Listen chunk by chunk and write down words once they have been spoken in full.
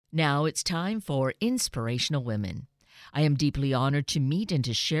Now it's time for Inspirational Women. I am deeply honored to meet and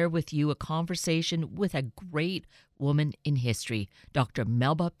to share with you a conversation with a great woman in history, Dr.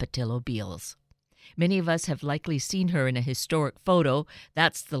 Melba Pattillo-Beals. Many of us have likely seen her in a historic photo.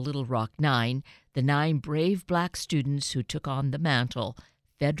 That's the Little Rock Nine, the 9 brave black students who took on the mantle,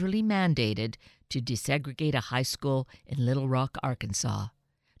 federally mandated, to desegregate a high school in Little Rock, Arkansas.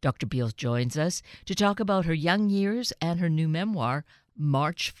 Dr. Beals joins us to talk about her young years and her new memoir,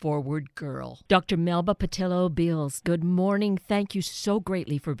 March Forward Girl. Dr. Melba Pattillo-Beals, good morning. Thank you so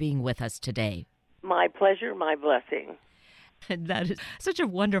greatly for being with us today. My pleasure, my blessing. And that is such a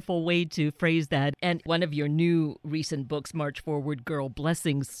wonderful way to phrase that. And one of your new recent books, March Forward Girl,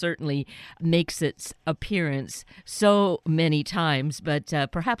 Blessings, certainly makes its appearance so many times. But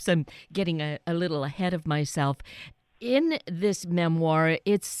perhaps I'm getting a little ahead of myself. In this memoir,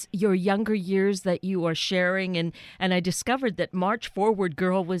 it's your younger years that you are sharing, and I discovered that March Forward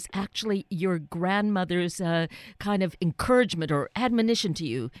Girl was actually your grandmother's kind of encouragement or admonition to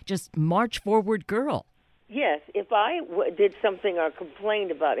you, just march forward, girl. Yes, if I did something or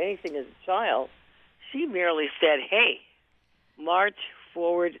complained about anything as a child, she merely said, hey, march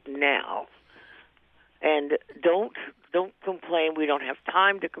forward now. And don't complain. We don't have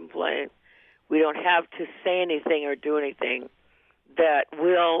time to complain. We don't have to say anything or do anything that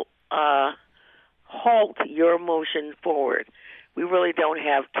will halt your motion forward. We really don't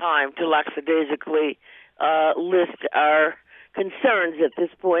have time to lackadaisically list our concerns at this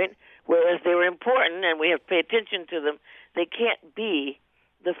point, whereas they were important and we have to pay attention to them. They can't be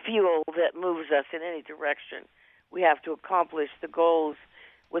the fuel that moves us in any direction. We have to accomplish the goals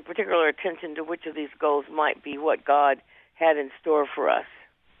with particular attention to which of these goals might be what God had in store for us.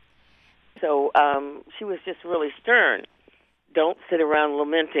 So she was just really stern. Don't sit around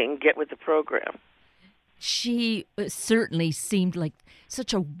lamenting. Get with the program. She certainly seemed like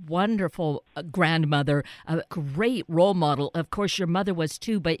such a wonderful grandmother, a great role model. Of course, your mother was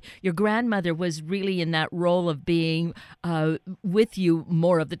too, but your grandmother was really in that role of being with you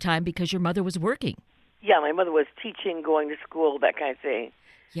more of the time because your mother was working. Yeah, my mother was teaching, going to school, that kind of thing.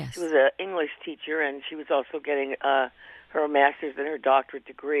 Yes. She was an English teacher, and she was also getting her master's and her doctorate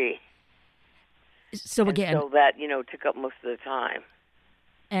degree. So again, so that, took up most of the time.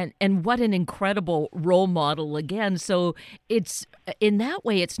 And what an incredible role model again. So it's in that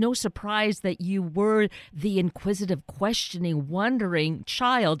way, it's no surprise that you were the inquisitive, questioning, wondering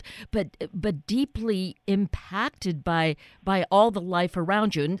child, but deeply impacted by all the life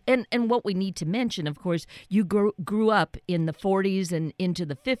around you. And what we need to mention, of course, you grew up in the 40s and into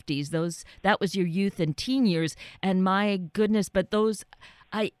the 50s. That was your youth and teen years. And my goodness, but those.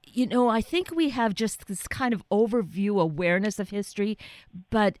 I think we have just this kind of overview awareness of history,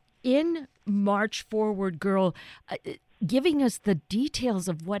 but in March Forward Girl, giving us the details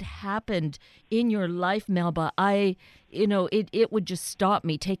of what happened in your life, Melba, it would just stop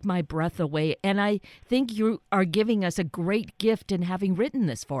me, take my breath away. And I think you are giving us a great gift in having written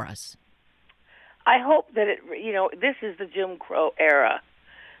this for us. I hope that this is the Jim Crow era.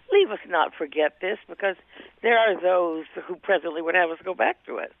 Leave us not forget this, because there are those who presently would have us go back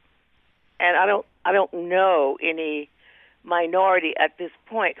to it. And I don't know any minority at this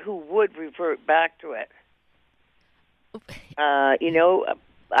point who would revert back to it.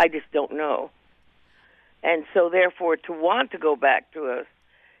 I just don't know. And so therefore to want to go back to us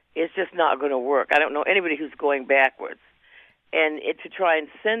is just not going to work. I don't know anybody who's going backwards. And to try and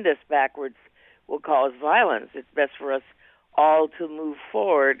send us backwards will cause violence. It's best for us all to move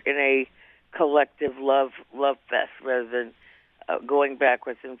forward in a collective love fest rather than going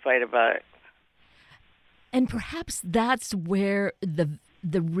backwards and fight about it. And perhaps that's where the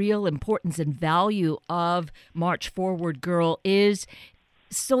real importance and value of March Forward Girl is,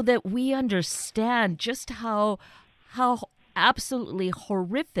 so that we understand just how absolutely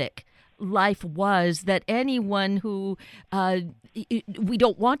horrific life was, that anyone who we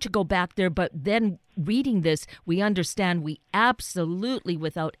don't want to go back there, but then reading this, we understand we absolutely,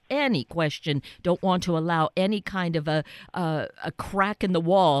 without any question, don't want to allow any kind of a crack in the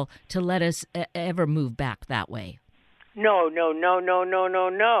wall to let us ever move back that way. No.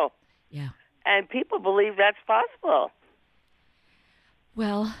 Yeah. And people believe that's possible.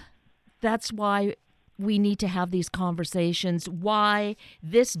 Well, that's why we need to have these conversations, why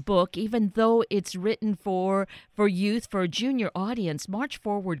this book, even though it's written for youth, for a junior audience, March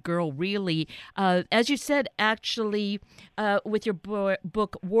Forward Girl, really, as you said, actually, with your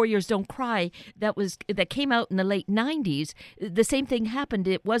book, Warriors Don't Cry, that came out in the late 90s, the same thing happened.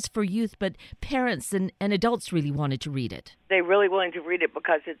 It was for youth, but parents and adults really wanted to read it. They really wanted to read it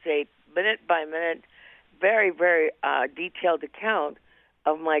because it's a minute-by-minute, very, very detailed account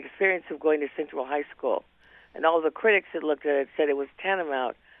of my experience of going to Central High School. And all the critics that looked at it said it was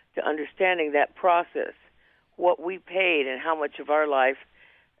tantamount to understanding that process, what we paid and how much of our life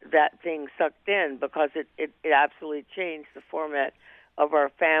that thing sucked in, because it absolutely changed the format of our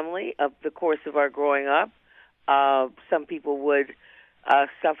family, of the course of our growing up. Some people would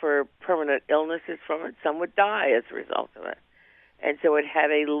suffer permanent illnesses from it. Some would die as a result of it. And so it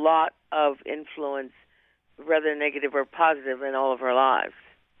had a lot of influence, whether negative or positive, in all of our lives.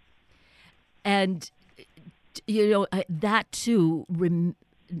 And, that too,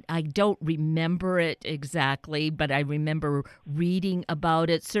 I don't remember it exactly, but I remember reading about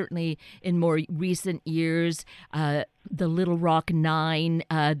it, certainly in more recent years. The Little Rock Nine,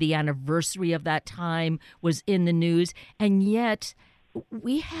 the anniversary of that time was in the news. And yet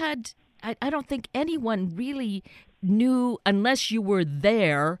we had, I don't think anyone really knew, unless you were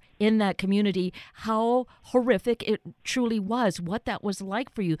there in that community, how horrific it truly was, what that was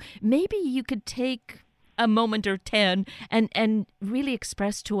like for you. Maybe you could take a moment or 10 and really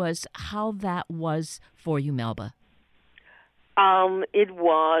express to us how that was for you, Melba. It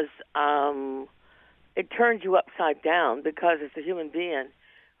was, it turned you upside down, because as a human being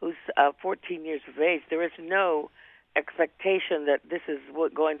who's 14 years of age, there is no expectation that this is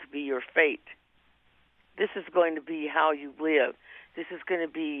going to be your fate. This is going to be how you live. This is going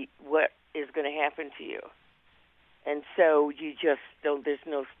to be what is going to happen to you. And so you just don't, there's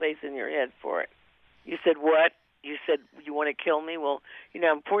no space in your head for it. You said, what? You said, you want to kill me? Well,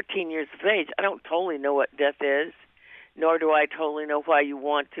 I'm 14 years of age. I don't totally know what death is, nor do I totally know why you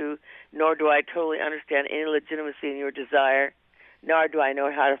want to, nor do I totally understand any legitimacy in your desire, nor do I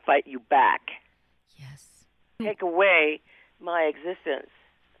know how to fight you back. Yes. Take away my existence.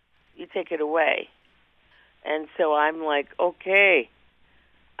 You take it away. And so I'm like, okay,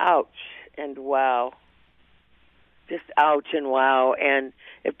 ouch, and wow. Just ouch and wow. And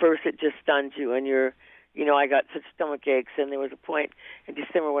at first it just stunned you, and I got such stomach aches, and there was a point in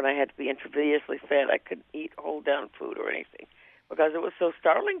December when I had to be intravenously fed. I couldn't eat or hold down food or anything because it was so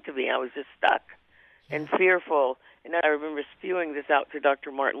startling to me. I was just stuck and fearful. And I remember spewing this out to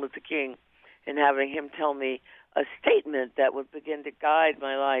Dr. Martin Luther King and having him tell me a statement that would begin to guide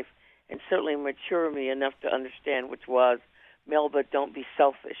my life and certainly mature me enough to understand, which was, Melba, don't be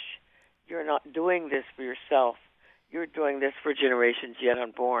selfish. You're not doing this for yourself. You're doing this for generations yet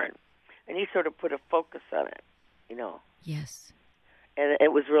unborn. And he sort of put a focus on it, Yes. And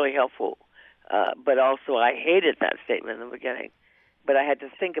it was really helpful. But also I hated that statement in the beginning. But I had to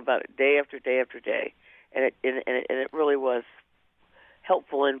think about it day after day after day. And it really was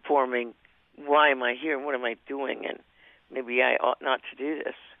helpful in forming, why am I here and what am I doing? And maybe I ought not to do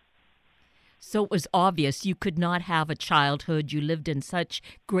this. So it was obvious you could not have a childhood. You lived in such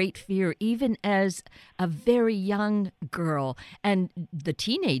great fear, even as a very young girl. And the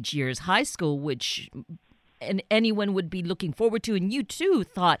teenage years, high school, which anyone would be looking forward to. And you, too,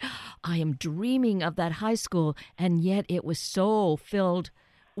 thought, I am dreaming of that high school. And yet it was so filled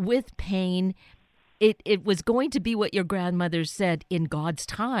with pain. It was going to be what your grandmother said, in God's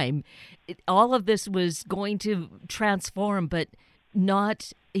time. All of this was going to transform, but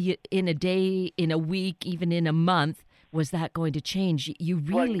not in a day, in a week, even in a month, was that going to change. You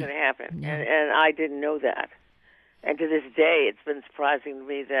really wasn't going to happen, no. and I didn't know that. And to this day, it's been surprising to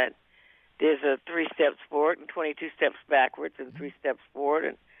me that there's a 3 steps forward and 22 steps backwards, and 3 steps forward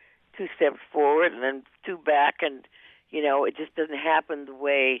and 2 steps forward, and then 2 back, and it just doesn't happen the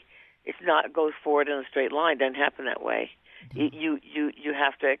way. It's not goes forward in a straight line. It doesn't happen that way. You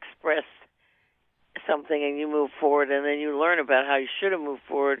have to express something, and you move forward, and then you learn about how you should have moved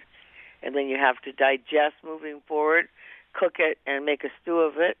forward, and then you have to digest moving forward, cook it, and make a stew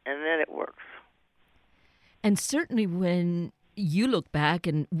of it, and then it works. And certainly when you look back,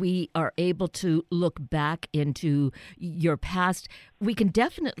 and we are able to look back into your past, we can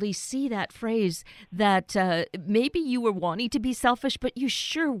definitely see that phrase that maybe you were wanting to be selfish, but you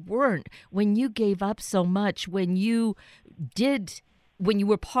sure weren't when you gave up so much, when you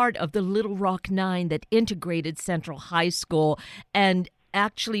were part of the Little Rock Nine that integrated Central High School and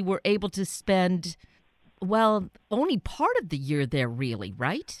actually were able to spend, only part of the year there, really,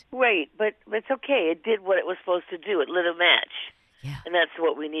 right? Right, but it's okay. It did what it was supposed to do. It lit a match. Yeah. And that's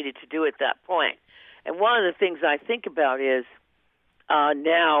what we needed to do at that point. And one of the things I think about is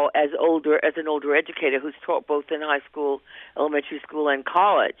now, as an older educator who's taught both in high school, elementary school, and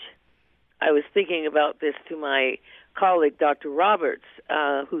college, I was thinking about this to my colleague, Dr. Roberts,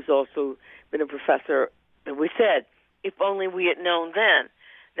 who's also been a professor. And we said, if only we had known then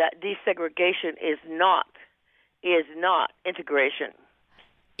that desegregation is not integration.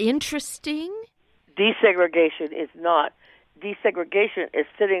 Interesting. Desegregation is not desegregation is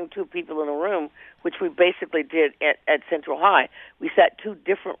sitting two people in a room, which we basically did at Central High. We sat two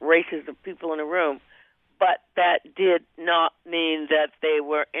different races of people in a room, but that did not mean that they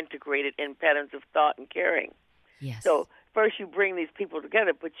were integrated in patterns of thought and caring. Yes. So first you bring these people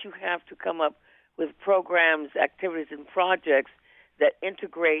together, but you have to come up with programs, activities, and projects that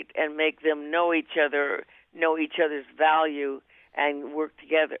integrate and make them know each other's value, and work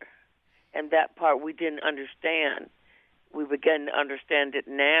together. And that part we didn't understand. We begin to understand it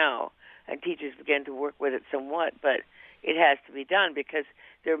now, and teachers begin to work with it somewhat, but it has to be done because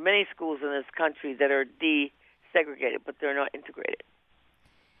there are many schools in this country that are desegregated, but they're not integrated.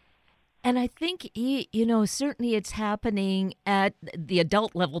 And I think, certainly it's happening at the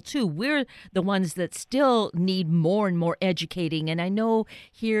adult level, too. We're the ones that still need more and more educating. And I know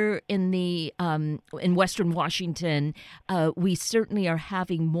here in in Western Washington, we certainly are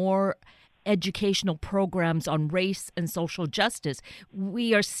having more educational programs on race and social justice.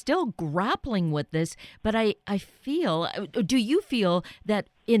 We are still grappling with this, but I feel, do you feel that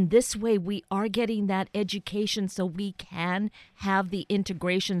in this way we are getting that education so we can have the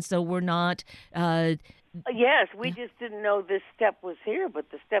integration so we're not... Yes, we just didn't know this step was here, but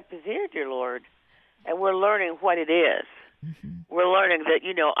the step is here, dear Lord. And we're learning what it is. Mm-hmm. We're learning that,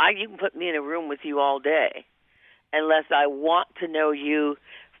 you can put me in a room with you all day unless I want to know you,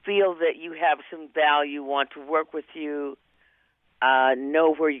 feel that you have some value, want to work with you,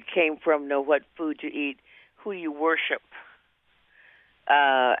 know where you came from, know what food you eat, who you worship,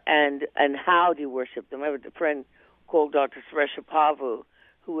 and how do you worship them. I have a friend called Dr. Suresh Pavu,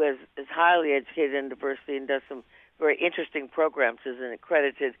 who is highly educated in diversity and does some very interesting programs, is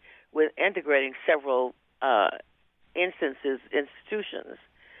accredited with integrating several institutions.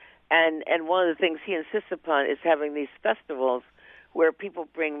 And one of the things he insists upon is having these festivals where people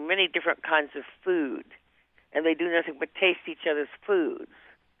bring many different kinds of food, and they do nothing but taste each other's foods,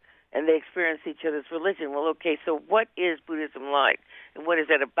 and they experience each other's religion. Well, okay, so what is Buddhism like, and what is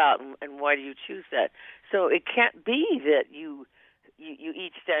that about, and why do you choose that? So it can't be that you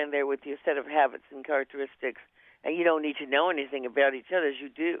each stand there with your set of habits and characteristics, and you don't need to know anything about each other as you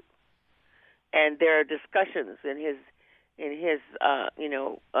do. And there are discussions in his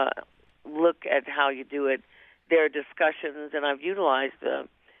look at how you do it. There are discussions, and I've utilized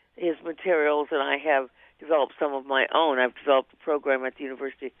his materials, and I have developed some of my own. I've developed a program at the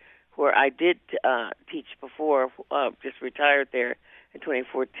university where I did teach before, just retired there in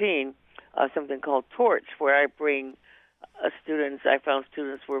 2014, something called Torch, where I bring students. I found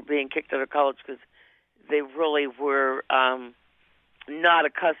students were being kicked out of college because they really were not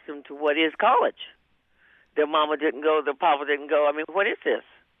accustomed to what is college. Their mama didn't go, their papa didn't go. I mean, what is this?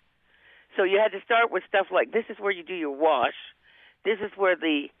 So you had to start with stuff like, this is where you do your wash, this is where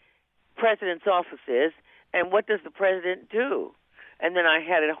the president's office is, and what does the president do? And then I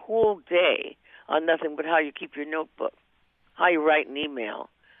had a whole day on nothing but how you keep your notebook, how you write an email.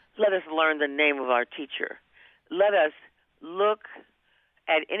 Let us learn the name of our teacher. Let us look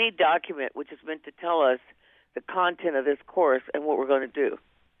at any document which is meant to tell us the content of this course and what we're going to do.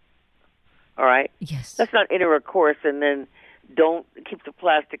 All right? Yes. Let's not enter a course and then don't keep the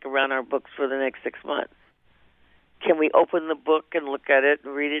plastic around our books for the next 6 months. Can we open the book and look at it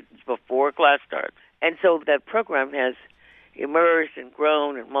and read it before class starts? And so that program has emerged and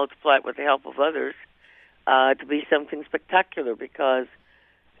grown and multiplied with the help of others to be something spectacular, because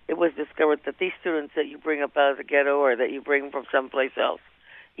it was discovered that these students that you bring up out of the ghetto or that you bring from someplace else,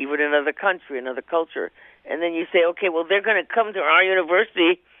 even another country, another culture, and then you say, okay, well, they're going to come to our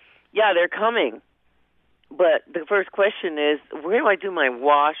university. Yeah, they're coming. But the first question is, where do I do my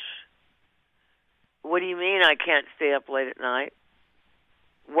wash? What do you mean I can't stay up late at night?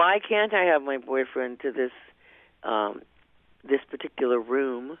 Why can't I have my boyfriend to this particular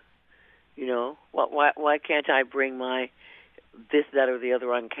room? You know, why can't I bring my this, that, or the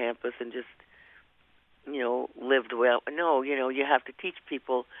other on campus and just, live well? No, you have to teach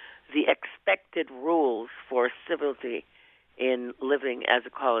people the expected rules for civility in living as a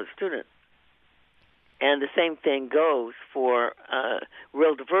college student. And the same thing goes for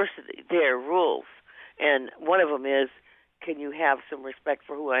real diversity. There are rules. And one of them is, can you have some respect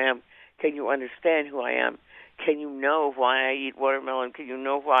for who I am? Can you understand who I am? Can you know why I eat watermelon? Can you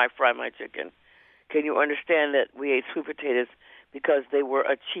know why I fry my chicken? Can you understand that we ate sweet potatoes because they were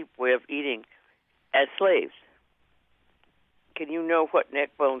a cheap way of eating as slaves? Can you know what neck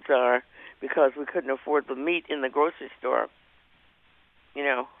bones are because we couldn't afford the meat in the grocery store?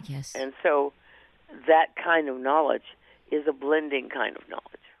 Yes. And so that kind of knowledge is a blending kind of knowledge.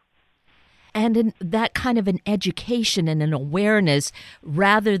 and in that kind of an education and an awareness,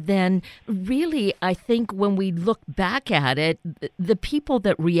 rather than really, I think when we look back at it, the people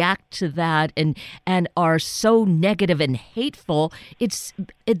that react to that and are so negative and hateful,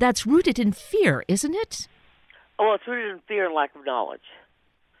 that's rooted in fear, isn't it? Well, it's rooted in fear and lack of knowledge.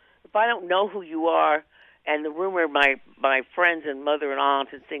 If I don't know who you are, and the rumor my friends and mother and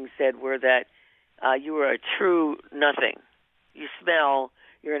aunts and things said were that you were a true nothing. You smell.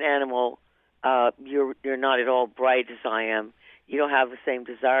 You're an animal. You're not at all bright as I am. You don't have the same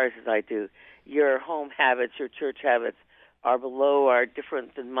desires as I do. Your home habits, your church habits are below, are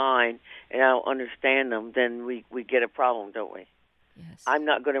different than mine, and I don't understand them. Then we get a problem, don't we? Yes. I'm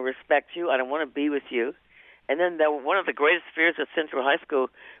not going to respect you. I don't want to be with you. And then one of the greatest fears at Central High School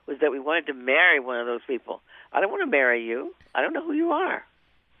was that we wanted to marry one of those people. I don't want to marry you. I don't know who you are.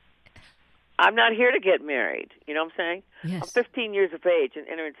 I'm not here to get married. You know what I'm saying? Yes. I'm 15 years of age and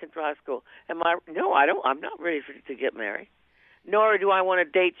entering Central High School. No, I don't. I'm not ready to get married. Nor do I want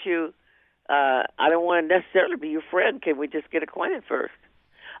to date you. I don't want to necessarily be your friend. Can we just get acquainted first?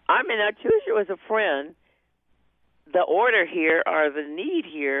 I may not choose you as a friend. The order here, or the need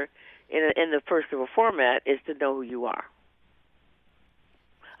here, in the first of a format, is to know who you are.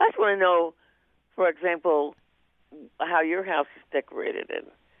 I just want to know, for example, how your house is decorated and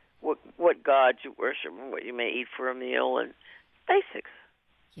what God you worship and what you may eat for a meal and basics.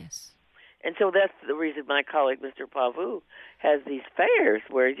 Yes. And so that's the reason my colleague, Mr. Pavu, has these fairs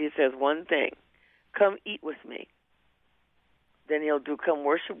where he says one thing, come eat with me. Then he'll do come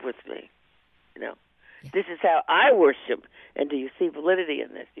worship with me. You know, yeah. This is how I worship. And do you see validity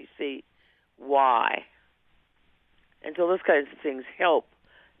in this? Do you see why? And so those kinds of things help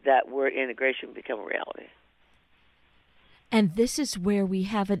that word integration become a reality. And this is where we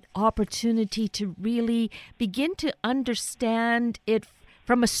have an opportunity to really begin to understand it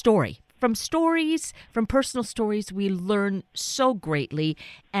from a story. From stories, from personal stories, we learn so greatly.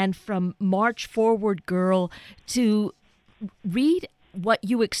 And from March Forward Girl, to read what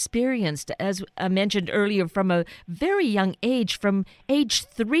you experienced, as I mentioned earlier, from a very young age, from age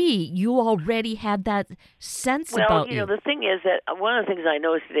 3, you already had that sense about you. Well, the thing is that one of the things I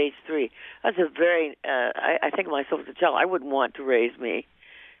noticed at age 3, that's a very, I think of myself as a child, I wouldn't want to raise me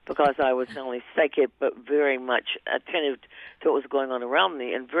because I was not only psychic but very much attentive to what was going on around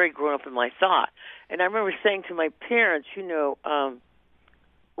me and very grown up in my thought. And I remember saying to my parents,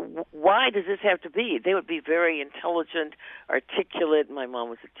 why does this have to be? They would be very intelligent, articulate. My mom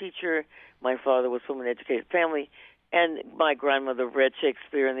was a teacher. My father was from an educated family. And my grandmother read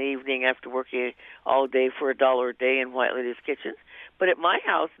Shakespeare in the evening after working all day for $1 a day in White Lady's kitchens. But at my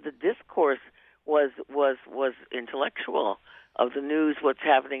house, the discourse was intellectual, of the news, what's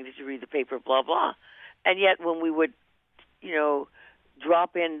happening, did you read the paper, blah, blah. And yet when we would,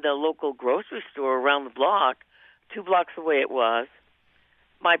 drop in the local grocery store around the block, 2 blocks away it was,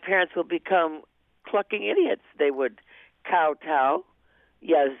 my parents would become clucking idiots. They would kowtow,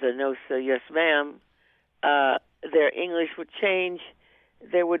 yes, no, sir, yes, ma'am. Their English would change.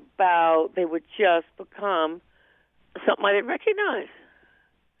 They would bow. They would just become something I didn't recognize.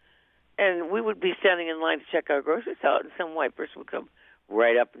 And we would be standing in line to check our groceries out, and some white person would come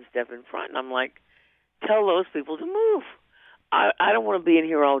right up and step in front. And I'm like, tell those people to move. I don't want to be in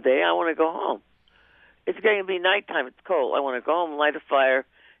here all day. I want to go home. It's going to be nighttime. It's cold. I want to go home, light a fire,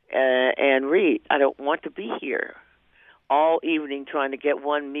 and read. I don't want to be here all evening trying to get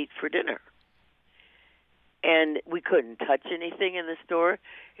one meat for dinner. And we couldn't touch anything in the store.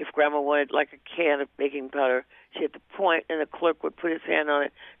 If Grandma wanted like a can of baking powder, she had to point, and the clerk would put his hand on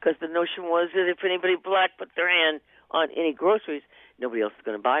it, because the notion was that if anybody black put their hand on any groceries, nobody else is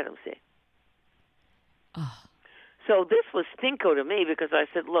going to buy them, see? Oh. So this was stinko to me, because I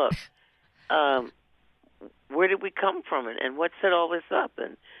said, look, where did we come from, and what set all this up,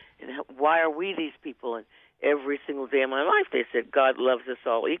 and why are we these people? And every single day of my life they said, God loves us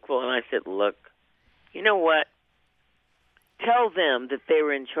all equal. And I said, look, you know what? Tell them that they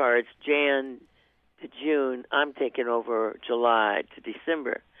were in charge Jan to June. I'm taking over July to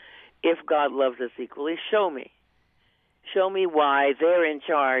December. If God loves us equally, show me. Show me why they're in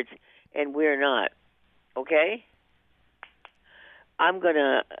charge and we're not. Okay? I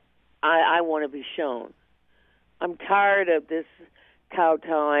want to be shown. I'm tired of this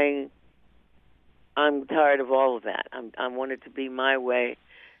kowtowing. I'm tired of all of that. I want it to be my way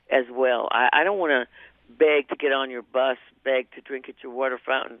as well. I don't want to beg to get on your bus, beg to drink at your water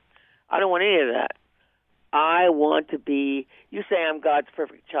fountain. I don't want any of that. I want to be, you say I'm God's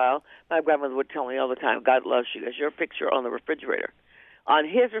perfect child. My grandmother would tell me all the time, God loves you. There's your picture on the refrigerator. On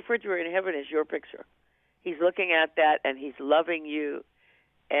his refrigerator in heaven is your picture. He's looking at that, and he's loving you,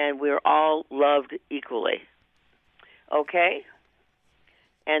 and we're all loved equally. Okay?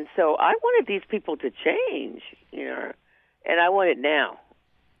 And so I wanted these people to change, and I want it now.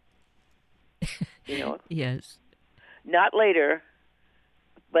 Yes. Not later,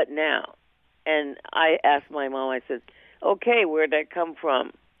 but now. And I asked my mom, I said, okay, where'd that come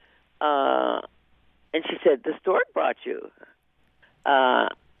from? And she said, the stork brought you.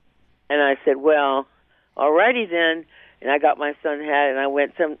 And I said, well, alrighty then. And I got my sun hat, and I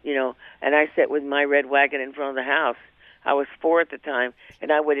went and I sat with my red wagon in front of the house. I was 4 at the time,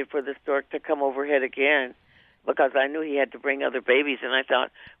 and I waited for the stork to come overhead again because I knew he had to bring other babies. And I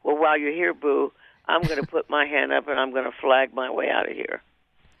thought, well, while you're here, Boo, I'm going to put my hand up and I'm going to flag my way out of here.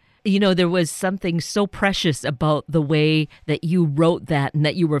 There was something so precious about the way that you wrote that and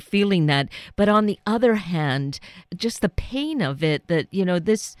that you were feeling that. But on the other hand, just the pain of it, that,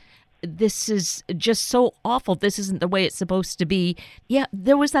 this is just so awful. This isn't the way it's supposed to be. Yeah,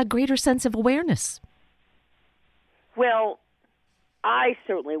 there was that greater sense of awareness. Well, I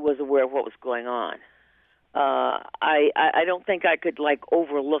certainly was aware of what was going on. I don't think I could,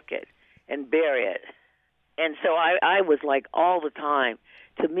 overlook it and bury it. And so I was all the time.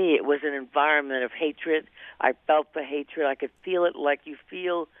 To me, it was an environment of hatred. I felt the hatred. I could feel it like you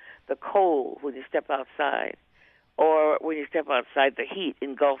feel the cold when you step outside, or when you step outside, the heat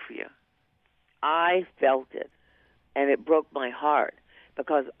engulf you. I felt it, and it broke my heart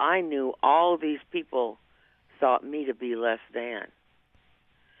because I knew all these people thought me to be less than.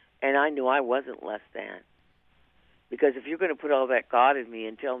 And I knew I wasn't less than. Because if you're going to put all that God in me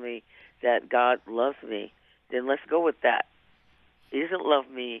and tell me that God loves me, then let's go with that. He doesn't love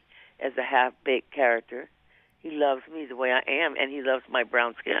me as a half-baked character. He loves me the way I am, and he loves my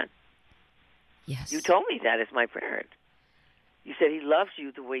brown skin. Yes. You told me that as my parent. You said he loves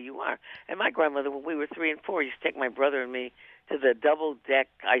you the way you are. And my grandmother, when we were 3 and 4, used to take my brother and me to the double-deck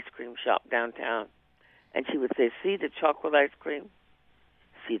ice cream shop downtown. And she would say, see the chocolate ice cream?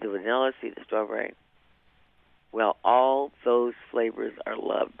 See the vanilla? See the strawberry? Well, all those flavors are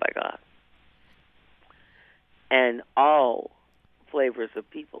loved by God. And all flavors of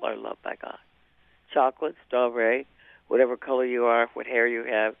people are loved by God. Chocolate, strawberry, whatever color you are, what hair you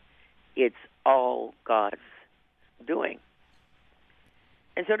have, it's all God's doing.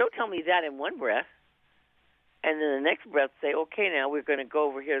 And so don't tell me that in one breath. And then the next breath say, okay, now we're going to go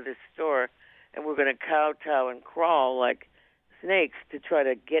over here to this store and we're going to kowtow and crawl like snakes to try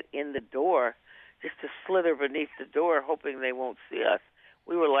to get in the door, just to slither beneath the door, hoping they won't see us.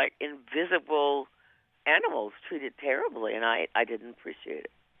 We were like invisible animals, treated terribly, and I didn't appreciate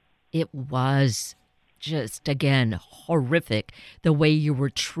it. It was just, again, horrific the way you were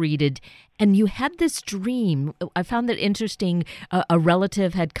treated. And you had this dream. I found that interesting. A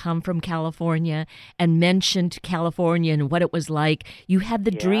relative had come from California and mentioned California and what it was like. You had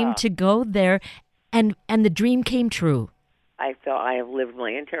the dream to go there, and the dream came true. I felt I have lived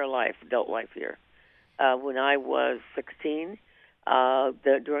my entire life, adult life here. When I was 16,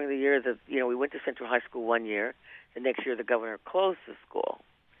 during the year that we went to Central High School one year. The next year, the governor closed the school,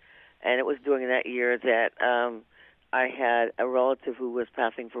 and it was during that year that I had a relative who was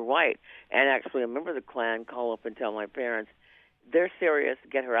passing for white, and actually a member of the Klan call up and tell my parents they're serious,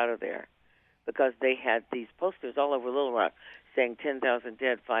 get her out of there, because they had these posters all over Little Rock saying 10,000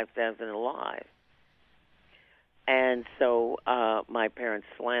 dead, 5,000 alive. And so my parents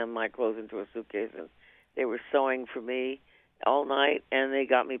slammed my clothes into a suitcase, and they were sewing for me all night, and they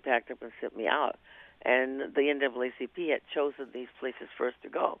got me packed up and sent me out. And the NAACP had chosen these places first to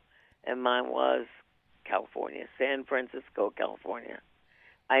go, and mine was California, San Francisco, California.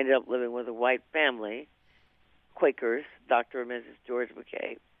 I ended up living with a white family, Quakers, Dr. and Mrs. George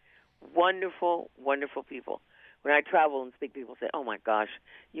McKay. Wonderful, wonderful people. When I travel and speak, people say, oh my gosh,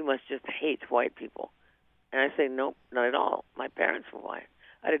 you must just hate white people. And I say, nope, not at all. My parents were white.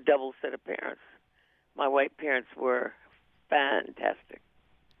 I had a double set of parents. My white parents were fantastic.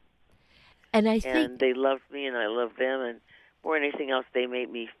 And they loved me, and I loved them, and more than anything else, they made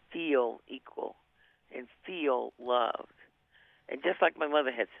me feel equal and feel loved. And just like my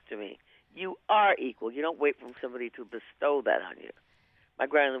mother had said to me, you are equal. You don't wait for somebody to bestow that on you. My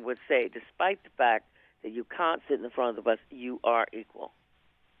grandmother would say, despite the fact that you can't sit in the front of the bus, you are equal.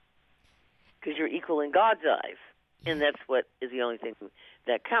 Because you're equal in God's eyes, and that's what is the only thing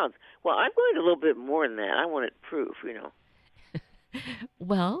that counts. Well, I'm going a little bit more than that. I wanted proof,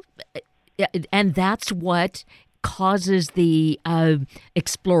 Well, and that's what causes the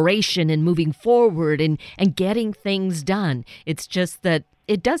exploration and moving forward and getting things done. It's just that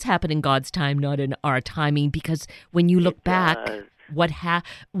it does happen in God's time, not in our timing, because when you look back,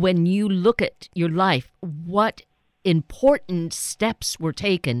 when you look at your life, what important steps were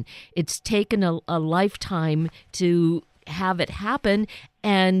taken. It's taken a lifetime to have it happen,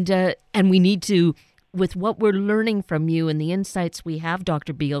 and we need to, with what we're learning from you and the insights we have,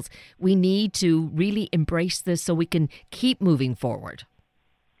 Dr. Beals, we need to really embrace this so we can keep moving forward.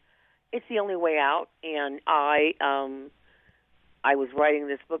 It's the only way out, and I was writing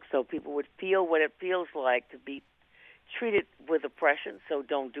this book so people would feel what it feels like to be treated with oppression, so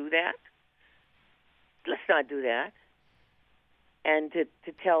don't do that. Let's not do that. And to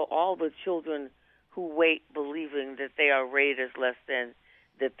tell all the children who wait believing that they are rated as less than,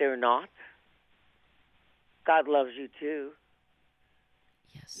 that they're not. God loves you too.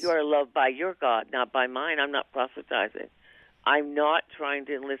 Yes. You are loved by your God, not by mine. I'm not proselytizing. I'm not trying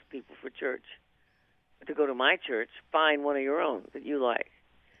to enlist people for church, to go to my church. Find one of your own that you like.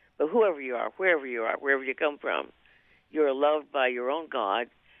 But whoever you are, wherever you come from, you're loved by your own God,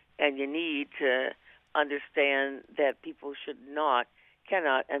 and you need to understand that people should not,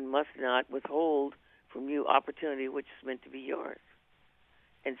 cannot, and must not withhold from you opportunity which is meant to be yours.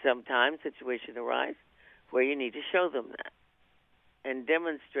 And sometimes situations arise where you need to show them that and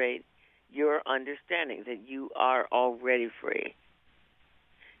demonstrate your understanding that you are already free.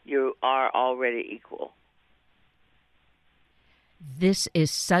 You are already equal. This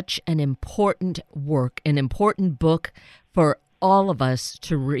is such an important work, an important book for all of us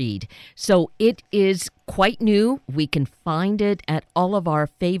to read. So it is quite new. We can find it at all of our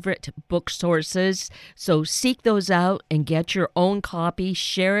favorite book sources. So seek those out and get your own copy.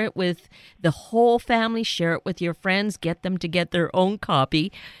 Share it with the whole family. Share it with your friends. Get them to get their own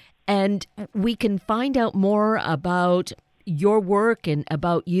copy. And we can find out more about your work and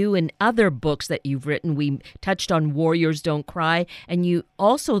about you and other books that you've written. We touched on Warriors Don't Cry. And you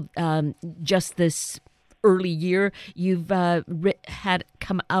also, just this early year, you've had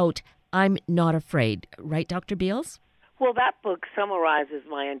come out, I'm Not Afraid. Right, Dr. Beals? Well, that book summarizes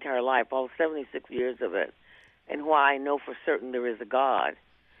my entire life, all 76 years of it, and why I know for certain there is a God.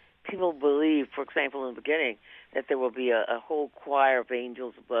 People believe, for example, in the beginning, that there will be a whole choir of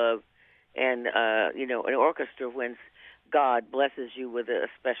angels above and, an orchestra when God blesses you with a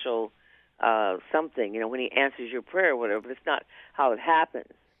special something, when he answers your prayer or whatever. But it's not how it happens.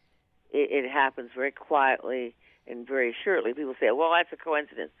 It happens very quietly and very surely. People say, well, that's a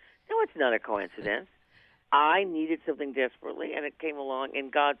coincidence. No, it's not a coincidence. I needed something desperately, and it came along in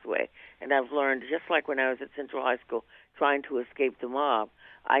God's way. And I've learned, just like when I was at Central High School trying to escape the mob,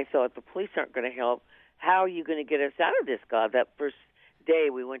 I thought the police aren't going to help. How are you going to get us out of this, God? That first day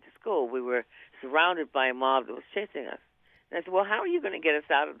we went to school, we were surrounded by a mob that was chasing us. And I said, well, how are you going to get us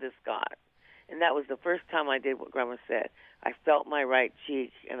out of this, God? And that was the first time I did what Grandma said. I felt my right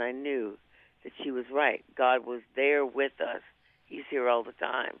cheek, and I knew that she was right. God was there with us. He's here all the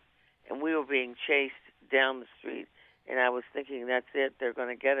time. And we were being chased down the street, and I was thinking, that's it, they're going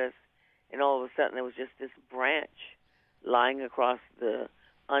to get us. And all of a sudden, there was just this branch lying across the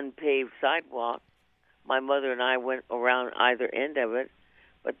unpaved sidewalk. My mother and I went around either end of it,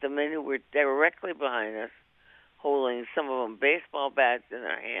 but the men who were directly behind us, holding some of them baseball bats in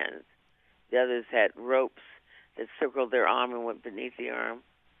their hands, the others had ropes that circled their arm and went beneath the arm.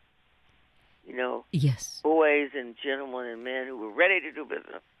 Yes. Boys and gentlemen and men who were ready to do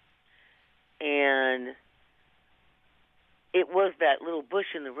business. And it was that little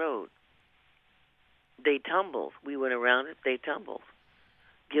bush in the road. They tumbled. We went around it. They tumbled,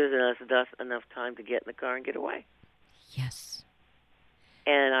 giving us thus enough time to get in the car and get away. Yes.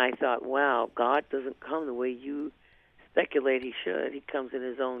 And I thought, wow, God doesn't come the way you speculate he should. He comes in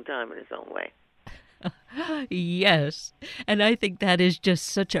his own time, in his own way. Yes. And I think that is just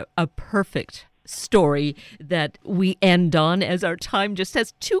such a perfect story that we end on, as our time just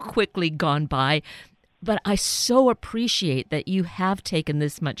has too quickly gone by. But I so appreciate that you have taken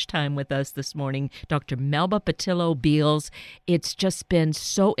this much time with us this morning, Dr. Melba Pattillo Beals. It's just been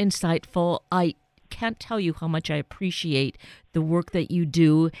so insightful. I can't tell you how much I appreciate the work that you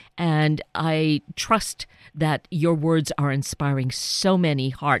do, and I trust that your words are inspiring so many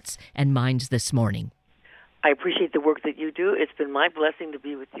hearts and minds this morning. I appreciate the work that you do. It's been my blessing to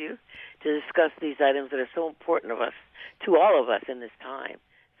be with you to discuss these items that are so important to all of us in this time.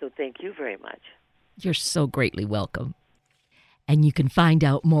 So thank you very much. You're so greatly welcome. And you can find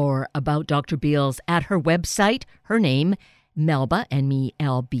out more about Dr. Beals at her website, her name, Melba,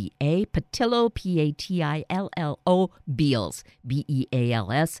 M-E-L-B-A, Pattillo, P-A-T-I-L-L-O, Beals,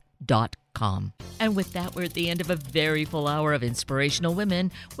 BEALS.com. And with that, we're at the end of a very full hour of Inspirational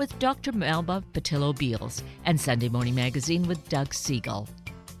Women with Dr. Melba Pattillo Beals and Sunday Morning Magazine with Doug Siegel.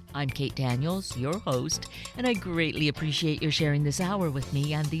 I'm Kate Daniels, your host, and I greatly appreciate your sharing this hour with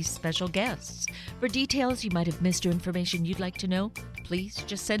me and these special guests. For details you might have missed or information you'd like to know, please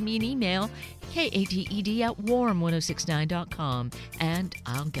just send me an email, kated@warm1069.com, and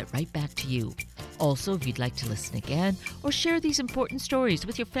I'll get right back to you. Also, if you'd like to listen again or share these important stories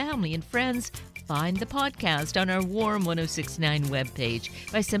with your family and friends, find the podcast on our Warm 1069 webpage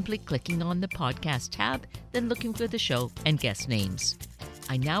by simply clicking on the podcast tab, then looking for the show and guest names.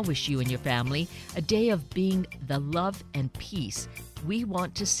 I now wish you and your family a day of being the love and peace we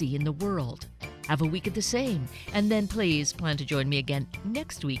want to see in the world. Have a week of the same, and then please plan to join me again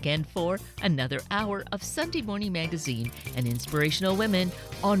next weekend for another hour of Sunday Morning Magazine and Inspirational Women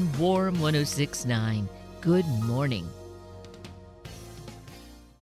on Warm 1069. Good morning.